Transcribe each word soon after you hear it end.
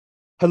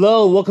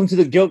Hello, welcome to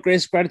the Guilt,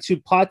 Grace,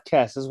 Gratitude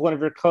podcast. This is one of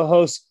your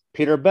co-hosts,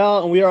 Peter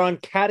Bell, and we are on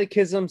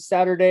Catechism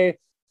Saturday,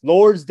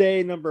 Lord's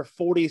Day number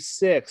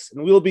 46.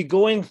 And we will be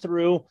going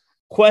through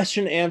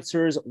question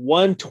answers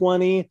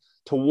 120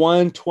 to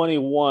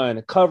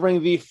 121,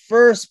 covering the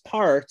first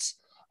parts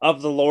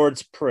of the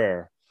Lord's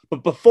Prayer.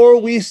 But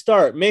before we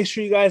start, make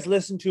sure you guys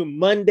listen to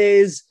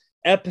Monday's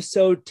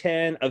episode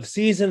 10 of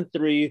season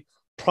 3,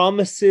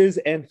 Promises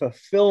and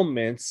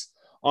Fulfillments,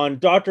 on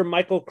Dr.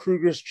 Michael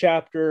Kruger's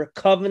chapter,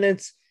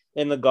 Covenants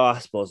in the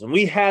Gospels. And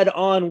we had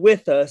on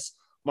with us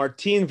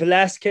Martin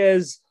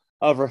Velasquez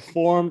of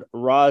Reformed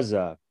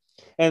Raza.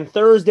 And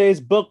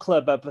Thursday's book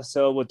club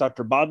episode with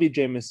Dr. Bobby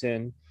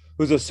Jameson,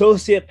 who's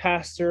associate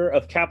pastor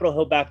of Capitol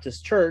Hill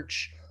Baptist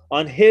Church,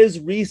 on his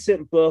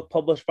recent book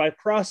published by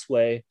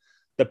Crossway,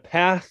 The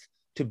Path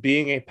to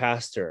Being a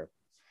Pastor.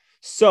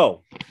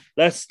 So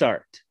let's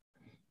start.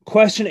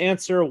 Question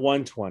answer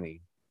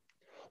 120.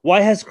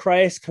 Why has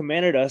Christ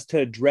commanded us to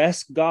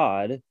address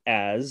God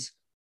as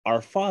our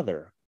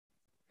Father?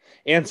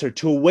 Answer: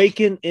 to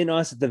awaken in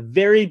us at the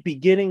very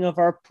beginning of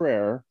our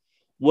prayer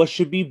what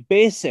should be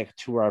basic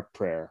to our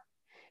prayer,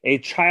 a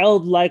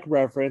childlike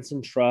reverence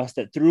and trust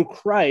that through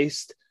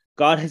Christ,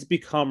 God has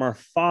become our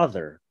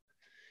Father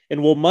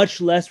and will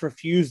much less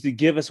refuse to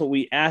give us what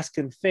we ask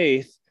in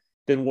faith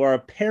than where our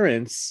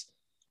parents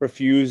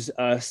refuse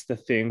us the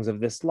things of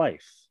this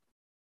life.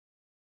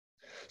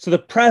 So the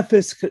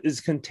preface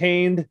is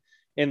contained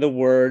in the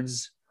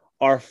words,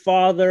 "Our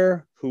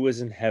Father who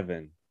is in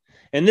heaven."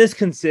 And this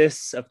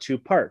consists of two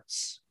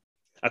parts: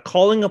 a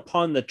calling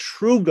upon the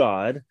true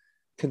God,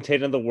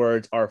 contained in the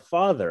words, "Our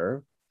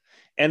Father,"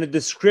 and a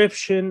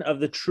description of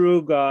the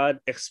true God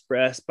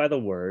expressed by the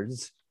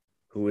words,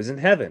 "Who is in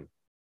heaven."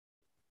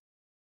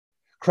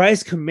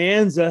 Christ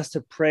commands us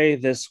to pray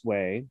this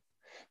way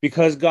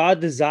because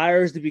God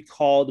desires to be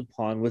called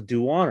upon with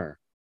due honor,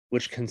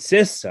 which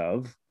consists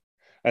of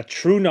a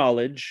true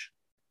knowledge,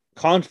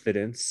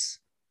 confidence,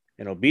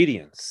 and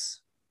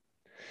obedience.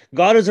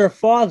 God is our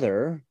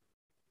Father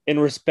in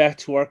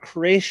respect to our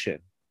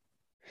creation,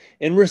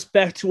 in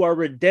respect to our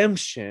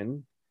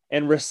redemption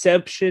and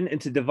reception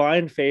into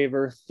divine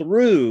favor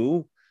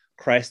through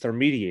Christ our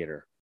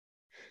mediator.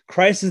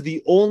 Christ is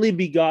the only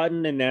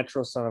begotten and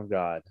natural Son of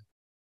God.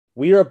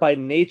 We are by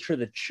nature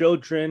the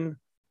children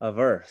of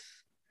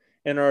earth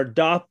and are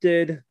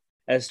adopted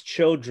as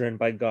children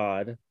by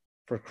God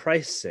for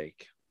Christ's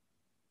sake,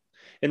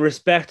 in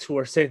respect to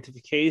our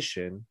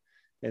sanctification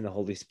in the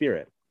Holy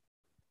Spirit.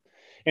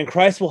 And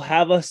Christ will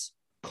have us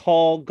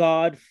call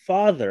God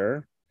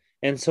Father,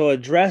 and so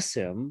address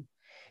him,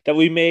 that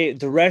we may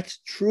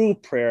direct true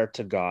prayer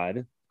to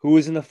God, who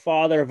is in the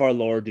Father of our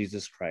Lord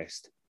Jesus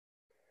Christ,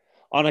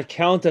 on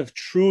account of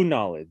true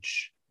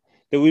knowledge,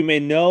 that we may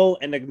know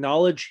and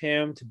acknowledge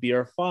him to be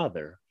our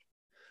Father,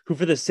 who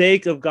for the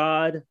sake of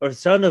God, or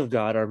Son of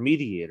God, our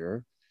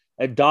mediator,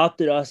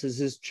 adopted us as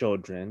his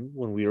children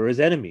when we were his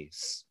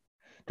enemies.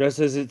 Just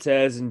as it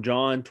says in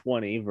John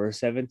 20, verse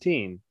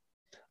 17,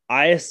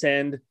 "I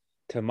ascend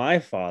to my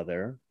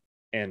Father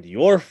and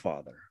your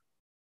Father,"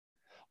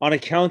 on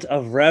account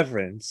of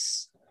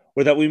reverence,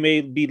 or that we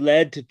may be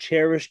led to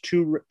cherish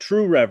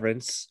true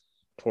reverence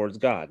towards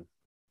God,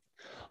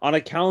 on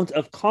account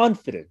of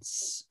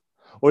confidence,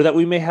 or that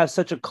we may have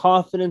such a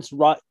confidence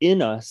wrought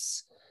in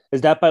us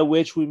as that by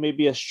which we may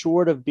be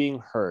assured of being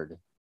heard,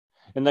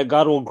 and that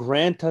God will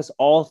grant us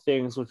all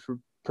things which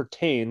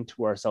pertain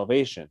to our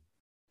salvation,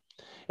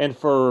 and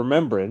for a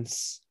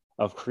remembrance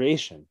of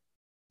creation.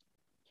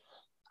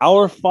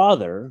 Our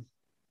Father,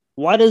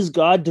 why does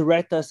God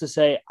direct us to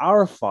say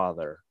our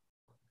Father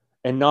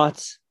and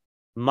not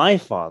my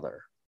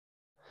Father?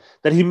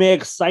 That he may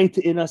excite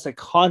in us a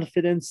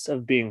confidence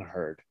of being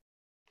heard.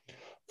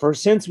 For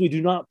since we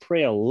do not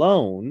pray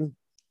alone,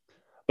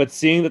 but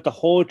seeing that the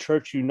whole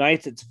church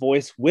unites its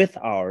voice with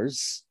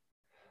ours,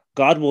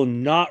 God will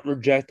not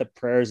reject the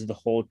prayers of the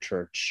whole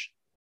church,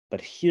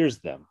 but hears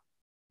them,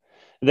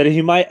 that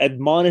he might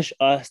admonish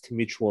us to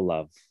mutual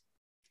love.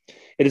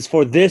 It is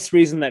for this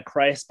reason that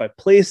Christ, by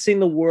placing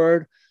the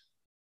word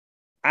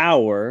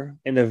 "our"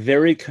 in the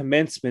very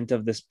commencement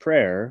of this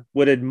prayer,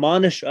 would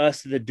admonish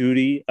us to the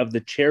duty of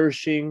the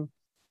cherishing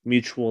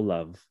mutual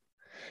love.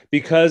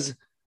 Because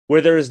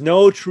where there is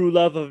no true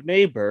love of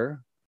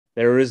neighbor,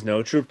 there is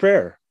no true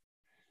prayer.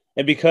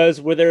 And because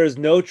where there is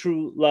no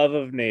true love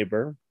of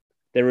neighbor,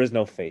 there is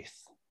no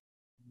faith.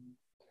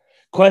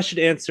 Question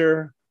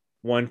answer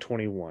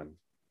 121.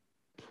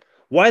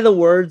 Why the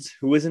words,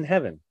 "Who is in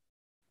heaven"?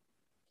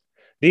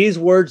 These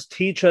words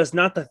teach us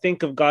not to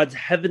think of God's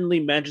heavenly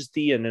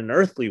majesty in an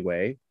earthly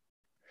way,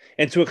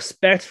 and to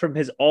expect from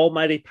his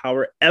almighty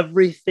power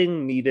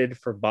everything needed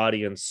for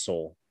body and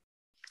soul.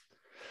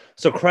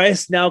 So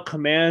Christ now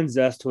commands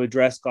us to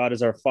address God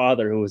as our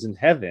Father who is in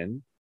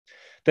heaven,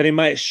 that he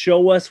might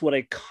show us what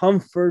a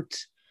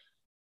comfort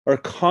or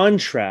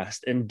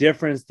contrast and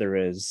difference there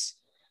is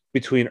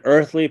between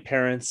earthly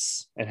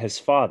parents and his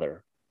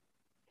Father,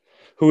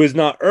 who is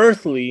not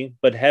earthly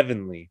but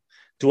heavenly,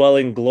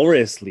 dwelling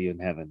gloriously in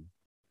heaven,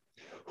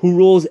 who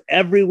rules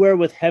everywhere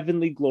with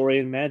heavenly glory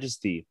and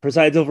majesty,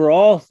 presides over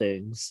all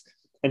things,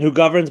 and who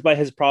governs by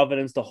his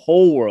providence the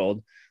whole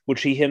world,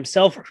 which he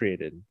himself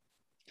created,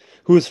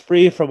 who is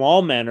free from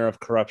all manner of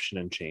corruption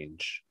and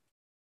change,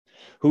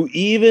 who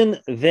even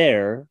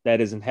there,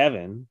 that is in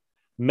heaven,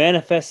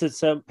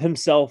 manifests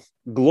himself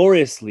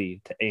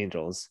gloriously to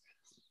angels,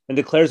 and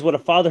declares what a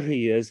father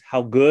he is,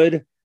 how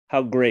good,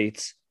 how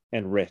great,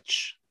 and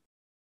rich,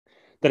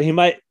 that he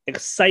might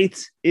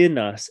excite in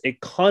us a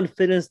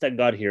confidence that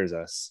God hears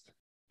us,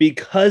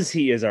 because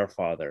he is our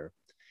Father,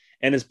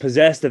 and is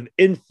possessed of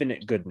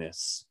infinite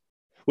goodness,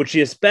 which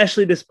he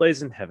especially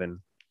displays in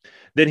heaven.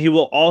 Then he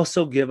will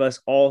also give us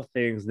all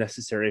things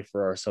necessary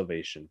for our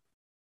salvation,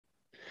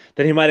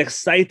 that he might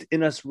excite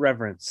in us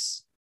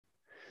reverence,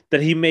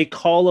 that he may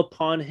call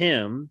upon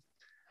him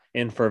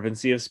in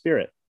fervency of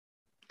spirit,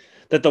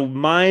 that the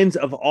minds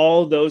of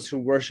all those who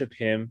worship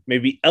him may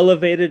be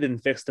elevated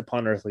and fixed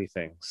upon earthly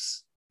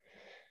things,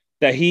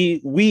 that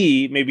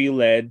we may be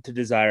led to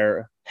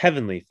desire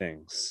heavenly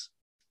things,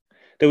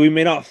 that we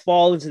may not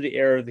fall into the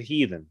error of the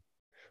heathen,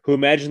 who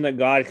imagine that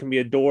God can be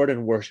adored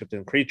and worshipped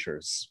in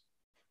creatures.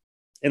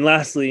 And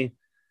lastly,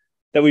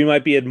 that we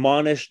might be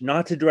admonished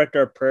not to direct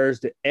our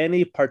prayers to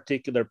any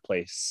particular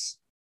place,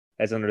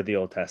 as under the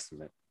Old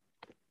Testament.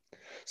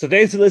 So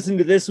thanks for listening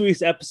to this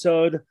week's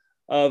episode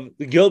of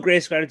the Guilt,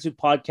 Grace, Gratitude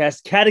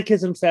Podcast,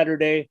 Catechism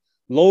Saturday,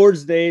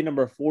 Lord's Day,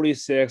 number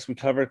 46. We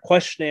covered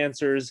question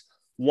answers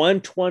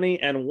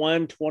 120 and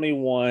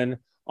 121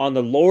 on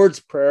the Lord's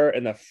Prayer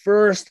and the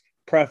first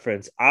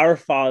preference, Our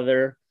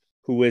Father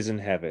who is in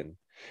heaven.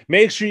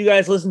 Make sure you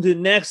guys listen to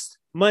next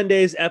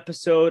Monday's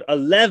episode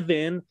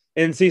 11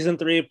 in season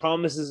 3,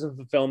 Promises and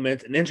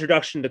Fulfillment, an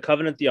introduction to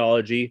covenant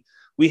theology.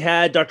 We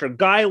had Dr.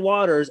 Guy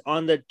Waters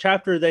on the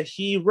chapter that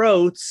he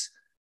wrote,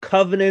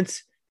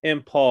 Covenant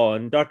and Paul.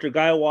 And Dr.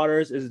 Guy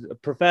Waters is a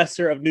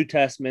professor of New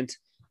Testament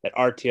at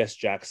RTS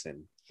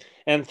Jackson.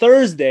 And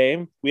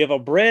Thursday, we have a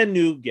brand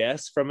new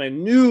guest from a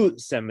new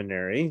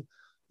seminary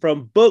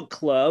from Book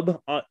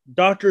Club,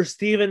 Dr.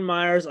 Stephen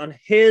Myers, on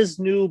his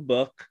new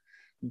book,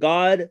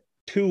 God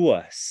to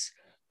Us,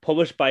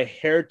 published by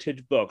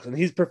Heritage Books. And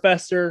he's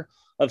professor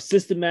of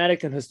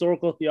systematic and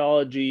historical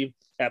theology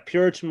at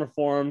Puritan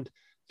Reformed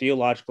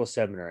Theological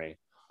Seminary.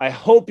 I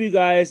hope you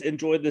guys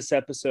enjoyed this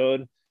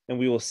episode, and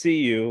we will see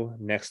you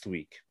next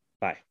week.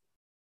 Bye.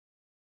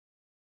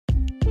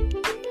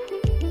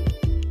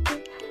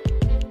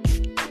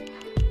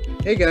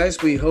 Hey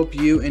guys, we hope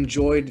you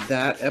enjoyed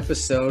that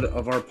episode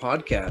of our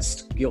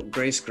podcast, Guilt,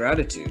 Grace,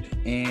 Gratitude.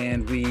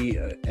 And we,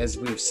 as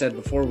we've said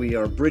before, we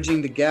are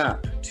bridging the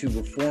gap to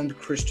Reformed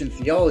Christian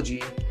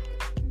theology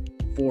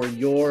for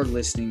your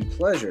listening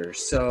pleasure.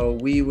 So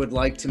we would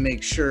like to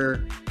make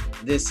sure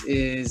this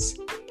is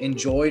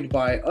enjoyed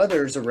by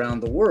others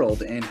around the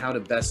world. And how to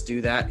best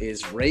do that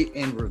is rate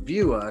and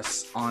review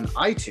us on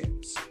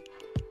iTunes.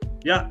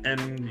 Yeah,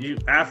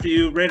 and after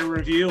you rate a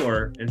review,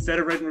 or instead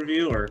of rating a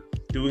review, or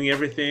doing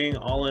everything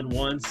all in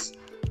once,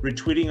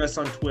 retweeting us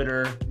on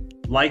Twitter,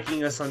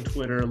 liking us on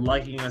Twitter,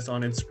 liking us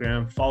on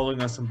Instagram,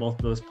 following us on both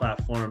of those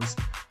platforms,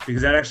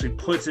 because that actually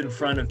puts in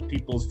front of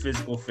people's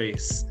physical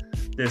face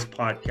this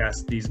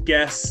podcast, these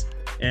guests,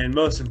 and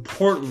most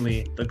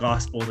importantly, the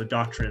gospel, the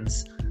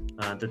doctrines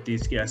that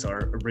these guests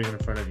are bringing in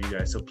front of you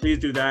guys. So please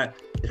do that.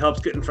 It helps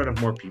get in front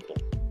of more people.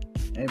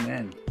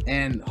 Amen.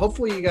 And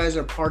hopefully you guys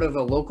are part of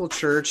a local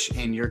church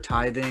and you're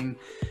tithing.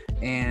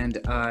 And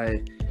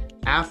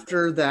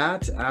after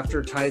that,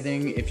 after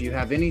tithing, if you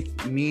have any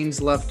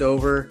means left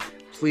over,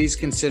 please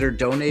consider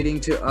donating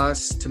to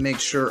us to make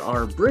sure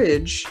our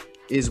bridge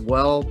is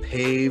well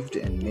paved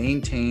and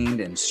maintained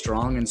and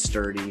strong and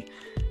sturdy,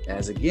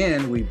 as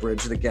again, we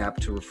bridge the gap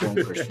to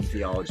Reformed Christian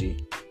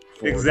theology.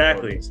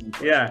 Exactly.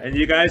 Yeah. And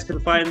you guys can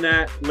find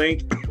that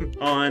link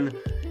on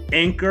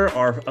Anchor,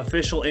 our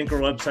official Anchor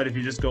website. If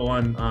you just go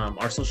on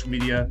our social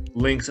media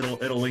links,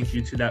 it'll link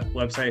you to that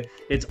website.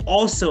 It's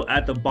also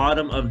at the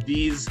bottom of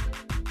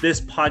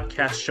this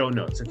podcast show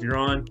notes. If you're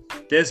on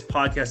this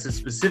podcast, this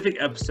specific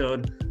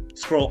episode,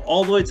 scroll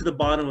all the way to the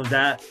bottom of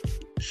that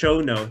show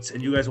notes,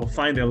 and you guys will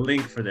find a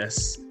link for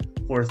this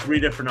for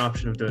 3 different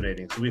options of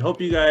donating. So we hope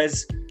you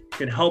guys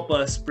can help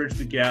us bridge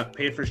the gap,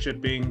 pay for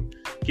shipping,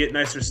 get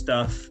nicer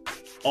stuff,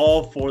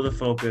 all for the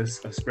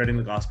focus of spreading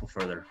the gospel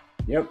further.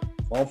 Yep.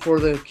 All for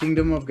the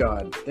kingdom of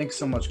God. Thanks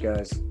so much,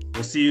 guys.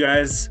 We'll see you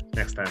guys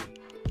next time.